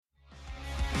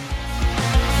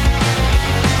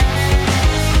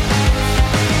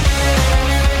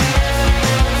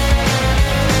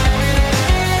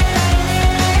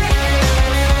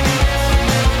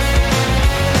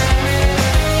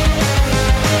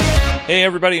Hey,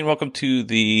 everybody, and welcome to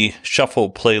the Shuffle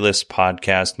Playlist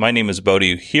podcast. My name is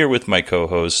Bodie, here with my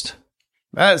co-host.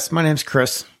 My name's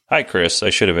Chris. Hi, Chris. I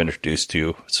should have introduced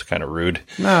you. It's kind of rude.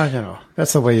 No,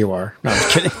 that's the way you are. No, I'm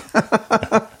just kidding.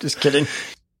 Just kidding.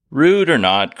 Rude or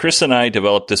not, Chris and I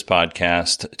developed this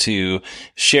podcast to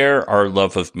share our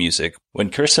love of music. When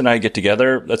Chris and I get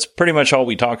together, that's pretty much all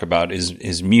we talk about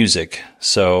is music.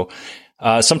 So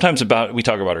sometimes we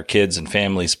talk about our kids and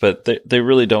families, but they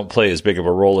really don't play as big of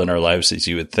a role in our lives as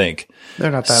you would think. They're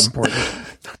not that important.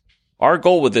 Our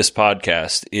goal with this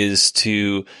podcast is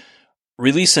to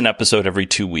release an episode every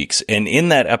 2 weeks. And in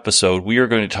that episode, we are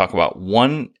going to talk about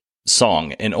one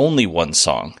song and only one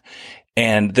song.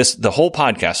 And the whole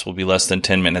podcast will be less than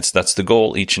 10 minutes. That's the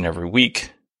goal each and every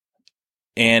week.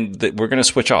 And we're going to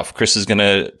switch off. Chris is going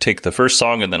to take the first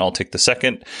song and then I'll take the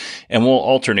second. And we'll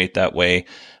alternate that way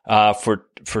for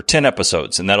 10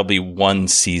 episodes. And that'll be one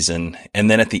season.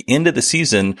 And then at the end of the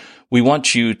season, we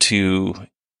want you to,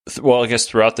 well, I guess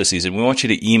throughout the season, we want you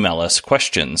to email us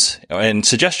questions and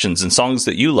suggestions and songs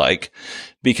that you like,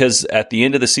 because at the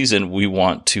end of the season, we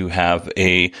want to have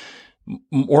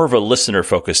more of a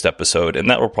listener-focused episode, and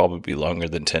that will probably be longer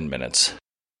than 10 minutes.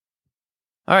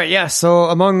 All right, yeah.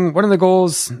 So one of the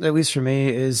goals, at least for me,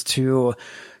 is to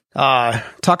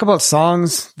talk about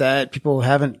songs that people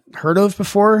haven't heard of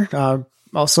before,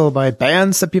 also by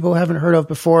bands that people haven't heard of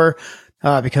before.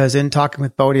 Because in talking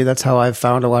with Bodie, that's how I've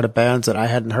found a lot of bands that I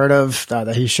hadn't heard of,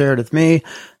 that he shared with me,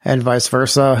 and vice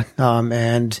versa.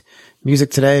 And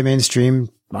music today, mainstream,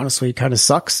 honestly, kind of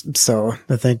sucks. So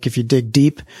I think if you dig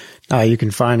deep, you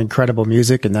can find incredible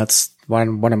music, and that's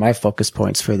one of my focus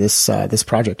points for this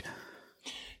project.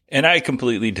 And I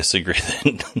completely disagree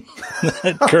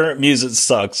that current music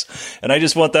sucks. And I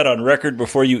just want that on record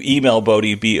before you email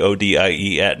Bodie,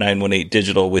 BODIE at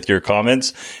 918digital with your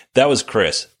comments. That was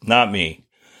Chris, not me.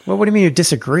 Well, what do you mean you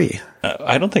disagree?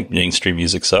 I don't think mainstream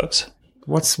music sucks.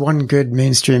 What's one good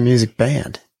mainstream music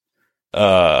band?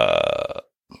 Now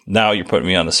you're putting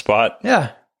me on the spot.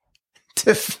 Yeah.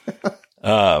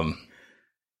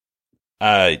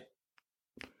 I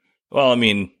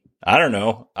don't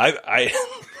know.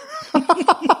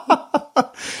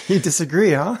 You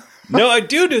disagree, huh? No, I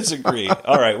do disagree.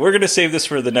 All right, we're going to save this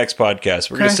for the next podcast.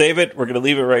 We're going to save it. We're going to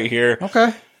leave it right here.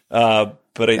 Okay.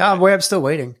 I'm still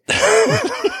waiting.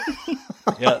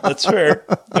 Yeah, that's fair.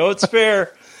 No, it's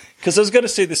fair. Because I was going to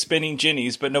say the Spinning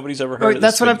Jennies, but nobody's ever heard of them.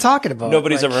 That's what I'm talking about.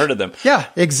 Nobody's ever heard of them. Yeah,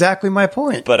 exactly my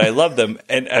point. But I love them,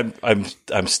 and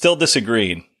I'm still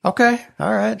disagreeing. Okay,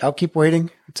 all right. I'll keep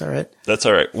waiting. It's all right. That's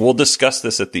all right. We'll discuss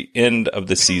this at the end of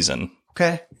the season.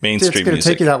 Okay. Mainstream music. It's going to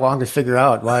take you that long to figure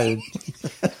out why.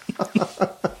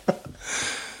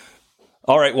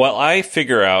 All right. While I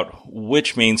figure out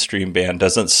which mainstream band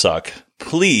doesn't suck,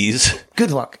 please.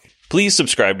 Good luck. Please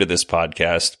subscribe to this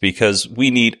podcast, because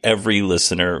we need every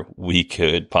listener we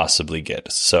could possibly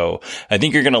get. So I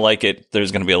think you're going to like it.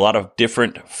 There's going to be a lot of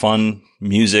different fun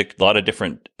music, a lot of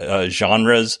different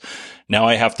genres. Now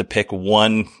I have to pick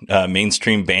one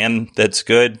mainstream band that's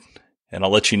good, and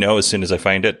I'll let you know as soon as I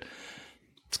find it.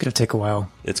 It's going to take a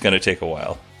while. It's going to take a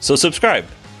while. So subscribe.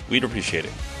 We'd appreciate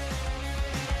it.